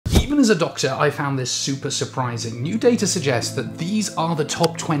Even as a doctor, I found this super surprising. New data suggests that these are the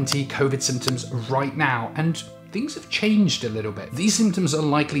top 20 COVID symptoms right now, and things have changed a little bit. These symptoms are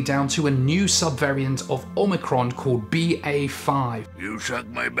likely down to a new subvariant of Omicron called BA.5. You sunk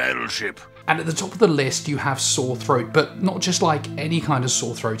my battleship. And at the top of the list, you have sore throat, but not just like any kind of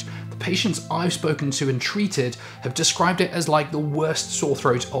sore throat. The patients I've spoken to and treated have described it as like the worst sore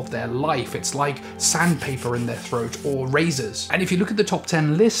throat of their life. It's like sandpaper in their throat or razors. And if you look at the top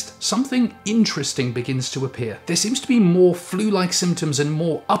 10 list, something interesting begins to appear. There seems to be more flu-like symptoms and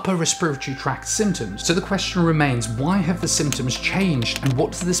more upper respiratory tract symptoms. So the question remains, why have the symptoms changed, and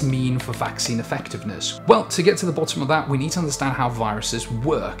what does this mean for vaccine effectiveness? Well, to get to the bottom of that, we need to understand how viruses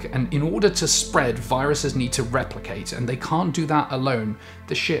work. And in order to spread, viruses need to replicate, and they can't do that alone.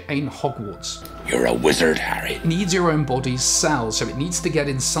 The shit ain't Hogwarts. You're a wizard, Harry. It needs your own body's cells, so it needs to get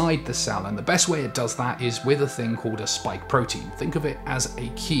inside the cell, and the best way it does that is with a thing called a spike protein. Think of it as a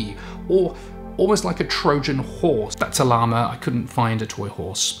key, or almost like a Trojan horse. That's a llama, I couldn't find a toy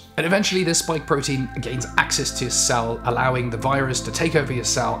horse. And eventually this spike protein gains access to your cell, allowing the virus to take over your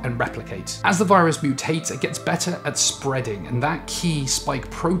cell and replicate. As the virus mutates, it gets better at spreading, and that key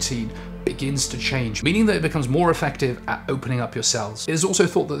spike protein begins to change, meaning that it becomes more effective at opening up your cells. It is also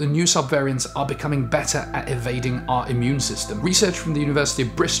thought that the new subvariants are becoming better at evading our immune system. Research from the University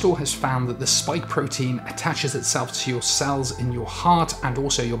of Bristol has found that the spike protein attaches itself to your cells in your heart and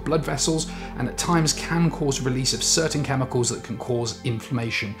also your blood vessels, and at times can cause release of certain chemicals that can cause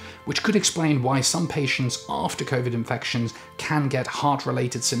inflammation, which could explain why some patients after COVID infections can get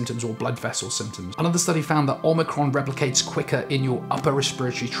heart-related symptoms or blood vessel symptoms. Another study found that Omicron replicates quicker in your upper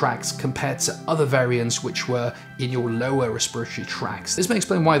respiratory tracts compared to other variants which were in your lower respiratory tracts. This may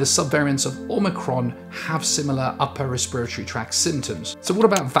explain why the subvariants of Omicron have similar upper respiratory tract symptoms. So what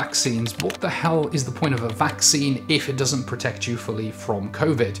about vaccines? What the hell is the point of a vaccine if it doesn't protect you fully from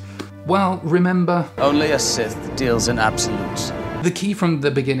COVID? Well, remember, only a Sith deals in absolutes. The key from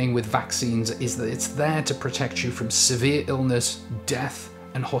the beginning with vaccines is that it's there to protect you from severe illness, death,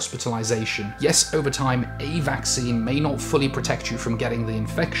 and hospitalization. Yes, over time, a vaccine may not fully protect you from getting the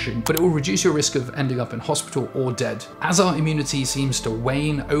infection, but it will reduce your risk of ending up in hospital or dead. As our immunity seems to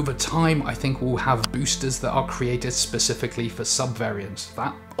wane over time, I think we'll have boosters that are created specifically for subvariants.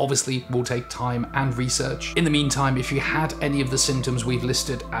 That obviously will take time and research. In the meantime, if you had any of the symptoms we've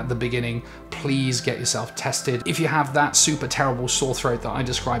listed at the beginning, please get yourself tested. If you have that super terrible sore throat that I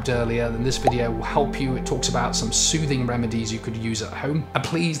described earlier, then this video will help you. It talks about some soothing remedies you could use at home. And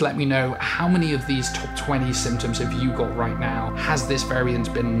please let me know how many of these top 20 symptoms have you got right now. Has this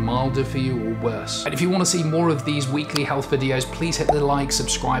variant been milder for you or worse? And if you want to see more of these weekly health videos, please hit the like,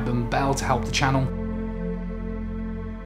 subscribe, and bell to help the channel.